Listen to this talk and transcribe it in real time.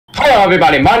Hello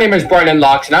everybody, my name is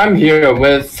Braidenlox and I'm here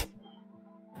with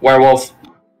werewolf,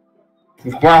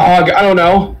 warhog, I don't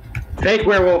know. Fake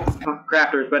werewolf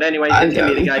crafters, but anyway,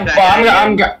 continue the guy back.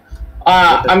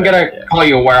 Well, I'm gonna call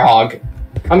you warhog.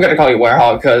 I'm gonna call you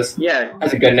warhog because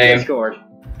that's a good name. Discord.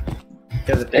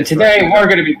 And today we're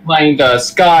gonna be playing the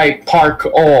Sky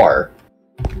Parkour.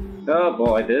 Oh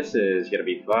boy, this is gonna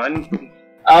be fun.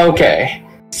 Okay,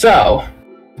 so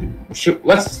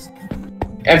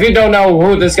if you don't know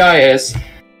who this guy is,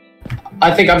 I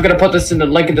think I'm gonna put this in the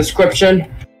link in the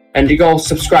description, and you go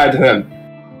subscribe to him.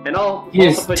 And I'll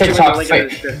also put TikTok you in the link in the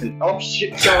description. Oh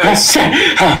shit, sorry.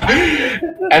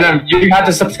 And then you have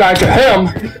to subscribe to him.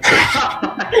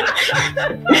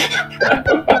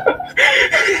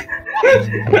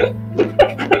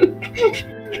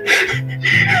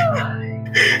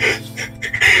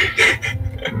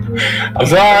 I'm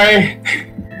sorry.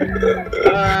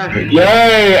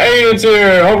 Yay, Aiden's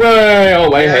here! Hooray! Oh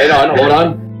wait, hold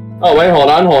on. Oh wait, hold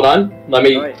on. Let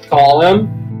me call him.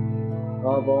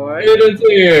 Oh boy. Aiden's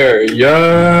here! Yay!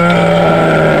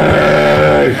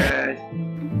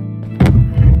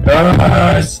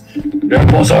 Yes!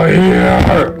 Nipples are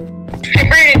here! Hey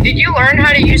Brandon, did you learn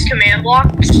how to use command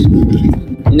blocks?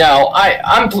 No,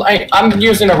 I'm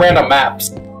using a random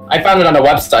maps. I found it on a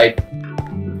website.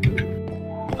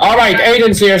 Alright,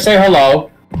 Aiden's here, say hello.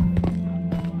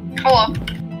 Hello.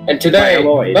 And today,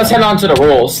 let's head on to the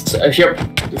rules. Here,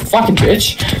 fucking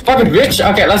bitch.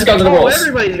 Okay, let's go to the rules.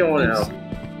 Everybody's going out.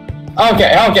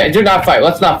 Okay, do not fight.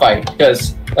 Let's not fight,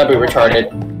 because that'd be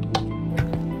retarded.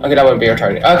 Okay, that wouldn't be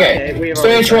retarded. Okay,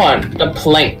 stage 1, the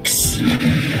planks.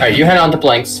 Alright, you head on to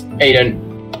planks, Aiden.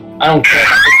 I don't care.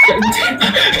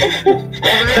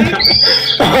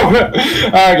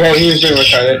 Okay, he's being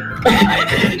retarded.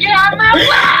 Get out of my way!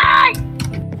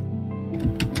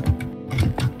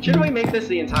 Shouldn't we make this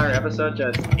the entire episode,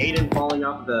 just Aiden falling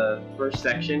off the first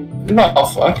section? No, oh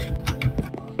fuck.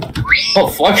 Oh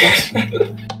fuck.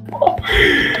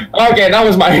 Okay, that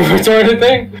was my retarded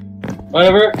thing.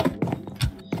 Whatever.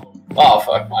 Oh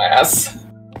fuck my ass.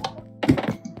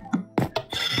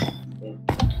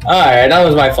 Alright, that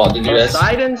was my fault to do this.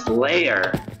 Poseidon's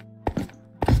Lair.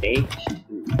 Stage 2.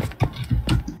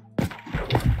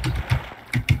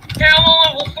 Yeah, I'm on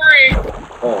level 3.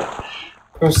 Oh.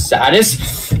 Poseidon?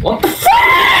 What the fuck?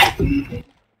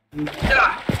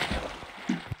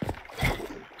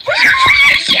 Yes, this is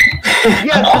my chance!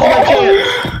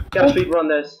 Gotta speedrun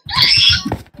this.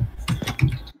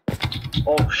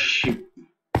 Oh shoot.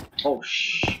 Oh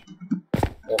shh.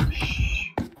 Oh shh.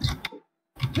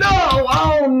 No!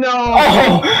 Oh no!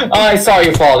 Oh, I saw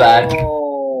you fall that.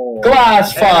 Oh.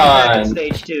 Glass fun!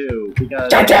 Stage 2, because...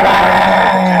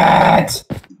 Damn it!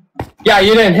 Yeah,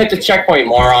 you didn't hit the checkpoint,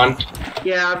 moron.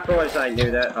 Yeah, of course I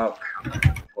knew that. Oh,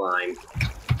 climb.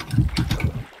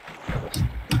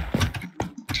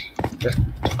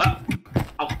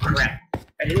 Oh crap.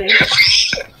 I didn't hit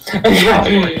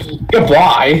it.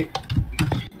 Goodbye.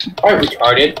 Alright,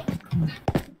 retarded.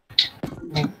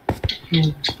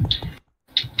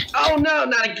 Oh no,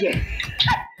 not again!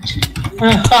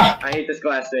 I hate this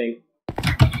glass thing.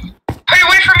 Hey,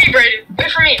 wait for me, Brayden.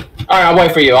 Wait for me. Alright, I'll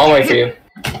wait for you.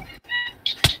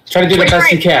 Try to do the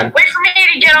best you can. Wait for me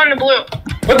to get on the blue.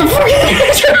 What the fuck?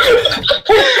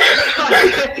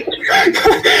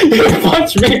 You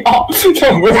punched me off.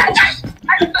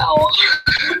 I fell.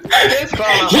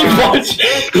 He punched me.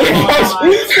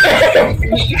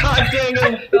 God dang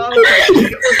it!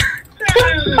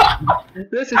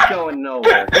 This is going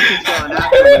nowhere. This is going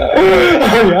absolutely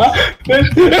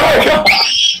nowhere.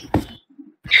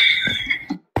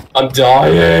 I'm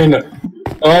dying.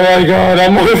 Oh my god,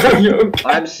 I'm over you.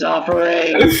 I'm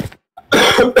suffering.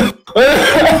 Come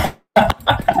on now.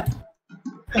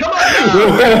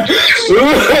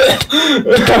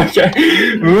 Okay.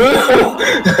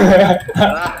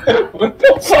 What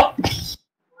the fuck?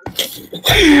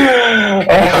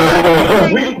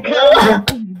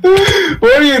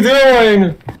 What are you doing?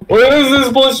 What is this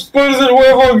bullshit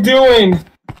werewolf doing?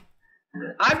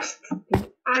 I'm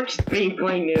just being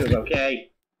plain noob, okay?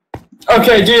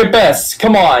 Okay, do your best.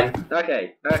 Come on.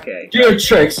 Okay. Do your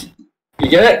tricks. You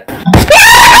get it?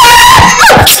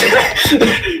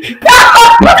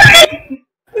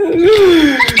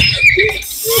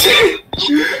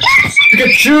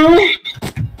 Pikachu?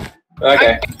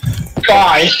 Okay.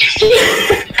 Bye.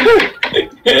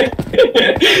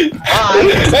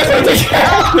 That's what they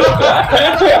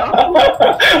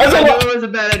I knew it was a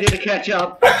bad idea to catch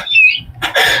up.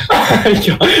 Yeah,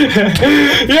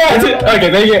 okay,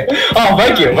 thank you. Oh,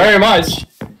 thank you very much.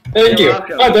 Thank you.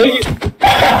 Welcome. Oh, thank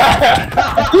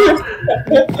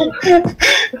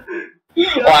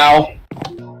you. Wow.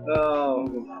 Oh.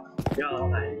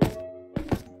 God.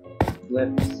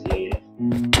 Let's see.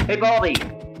 Hey, Baldy!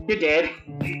 You're dead.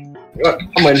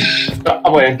 I'm winning.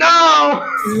 I'm winning. No!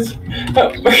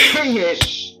 Dang it!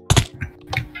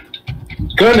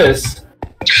 Goodness.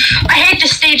 I hate the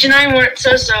stage 9 when it's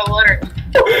so water.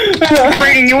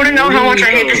 Brayden, you wanna know how much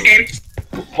I hate this game?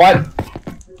 What?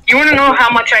 You wanna know how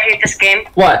much I hate this game?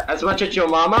 What? As much as your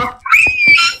mama?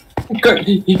 Good.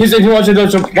 He said he wants you to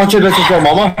your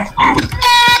mama.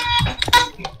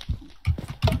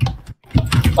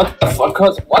 What the fuck?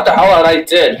 What the hell did I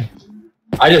did?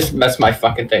 I just messed my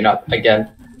fucking thing up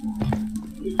again.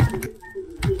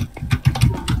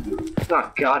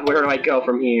 Oh God, where do I go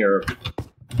from here?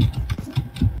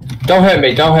 Don't hit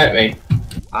me. Don't hit me.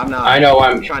 I'm not. I know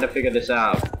I'm trying to figure this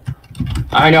out.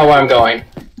 I know where I'm going.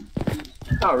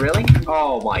 Oh really?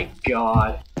 Oh my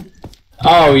God.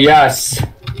 Oh yes.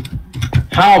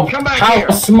 How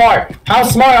here. smart? How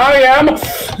smart I am?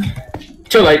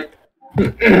 Too late.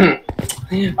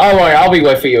 Oh worry, I'll be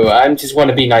wait for you. I just want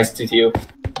to be nice to you.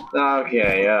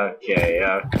 Okay.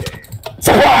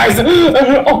 Surprise! I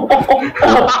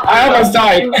almost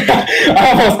died. I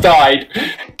almost died.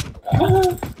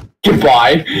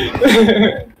 Goodbye.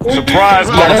 Surprise,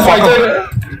 Yes, I did.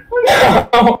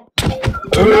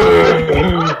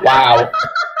 Wow.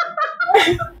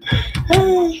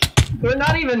 We're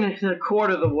not even a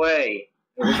quarter of the way.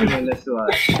 We're doing this to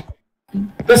us.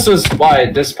 This was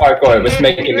why this parkour was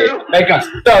making us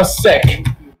so sick.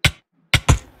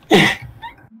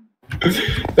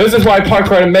 This is why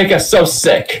parkour would make us so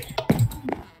sick.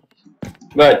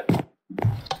 But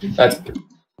that's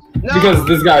because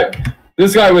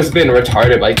this guy was being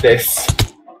retarded like this.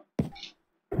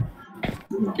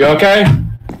 You okay?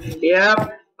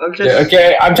 Yep. I'm just...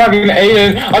 Okay, I'm talking to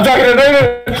Aiden. I'm talking to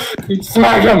Aiden.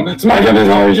 Smack him. Smack him as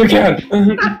hard as you can.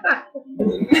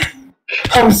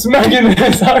 I'm smacking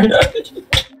his hard as you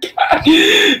can.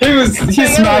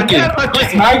 He's smacking. He's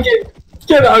smacking.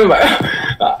 Get out of my...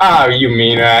 Oh, you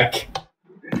maniac.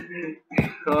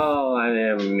 Oh, I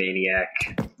am a maniac.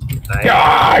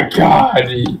 Ah, God.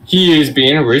 He is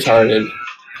being retarded.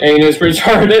 Aiden is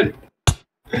retarded.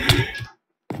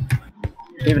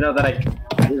 Even though that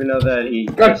he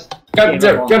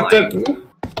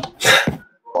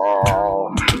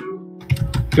Oh.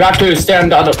 You have to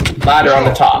stand on the ladder on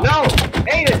the top. No!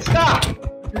 Aiden, stop!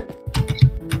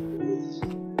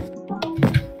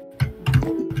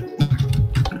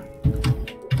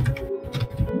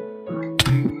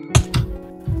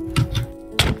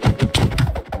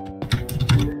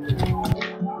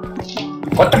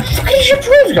 What the fuck is your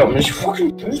problem? It's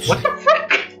fucking... What the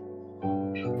fuck?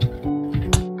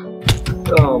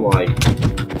 Oh my.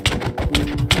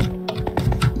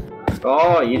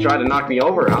 Oh, you tried to knock me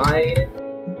over, huh?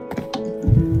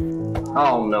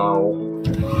 Oh no.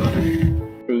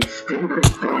 These stupid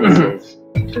faces.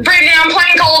 Brayden, I'm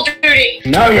playing Call of Duty.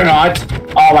 No, you're not.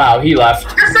 Oh wow, he left.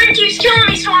 Your friend keeps killing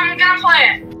me, so I'm gonna play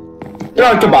it. You're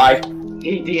like, goodbye.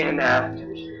 He DNF'd.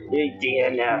 He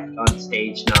DNF'd on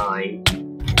stage 9.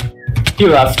 He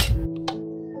left.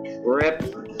 RIP.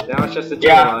 Now it's just the two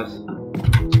of us.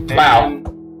 Wow.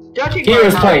 Judging He by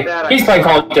was how playing. bad He's I playing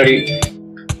Call of Duty.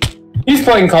 He's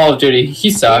playing Call of Duty. He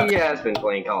sucked. He has been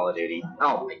playing Call of Duty.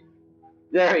 Oh,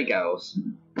 there he goes.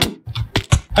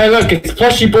 Hey, look, it's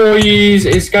Plushy Boys.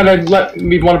 It's gonna let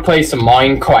me want to play some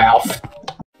Minecraft.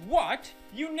 What?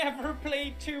 You never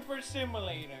played Tuber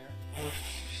Simulator?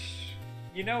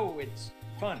 You know it's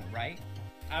fun, right?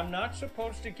 I'm not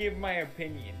supposed to give my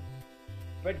opinion,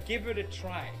 but give it a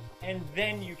try, and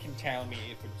then you can tell me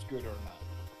if it's good or not.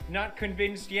 Not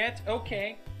convinced yet?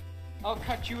 Okay. I'll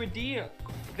cut you a deal.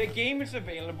 The game is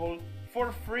available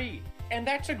for free, and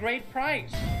that's a great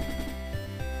price.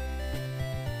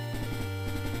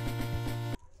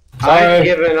 I've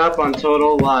given up on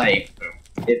Total Life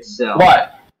itself.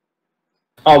 What?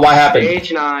 Oh, what happened?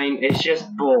 Stage 9 is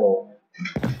just bull.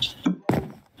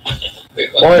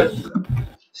 What?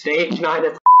 Stage 9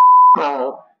 is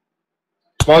bull.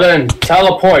 Well then,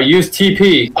 teleport. Use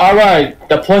TP. Alright,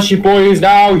 the Plushy Boy is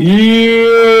now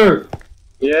here!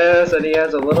 Yes, and he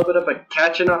has a little bit of a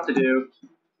catching up to do.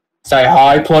 Say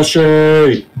hi,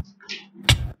 Plushy!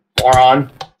 Moron.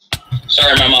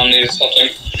 Sorry, my mom needed something.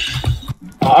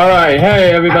 Alright,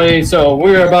 hey everybody, so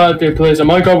we're about to play some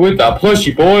Minecraft with the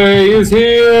Plushy Boy is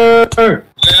here! Hey,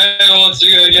 let's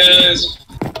go, guys.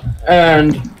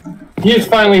 And he is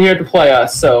finally here to play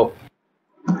us, so...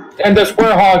 And this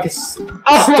werehog is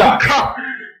stuck.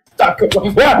 Stuck.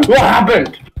 What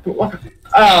happened?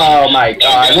 Oh my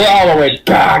god, we're all the way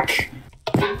back.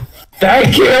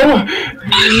 Thank you!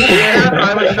 Yeah,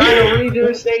 I was trying to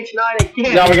redo stage 9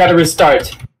 again. Now we gotta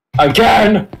restart.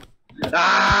 Again!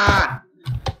 Ah!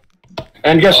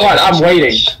 And guess what? I'm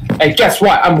waiting. Hey, guess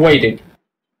what? I'm waiting.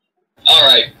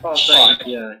 Alright. Oh, thank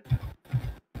you.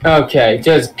 Yeah. Okay,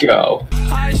 just go.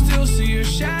 I still see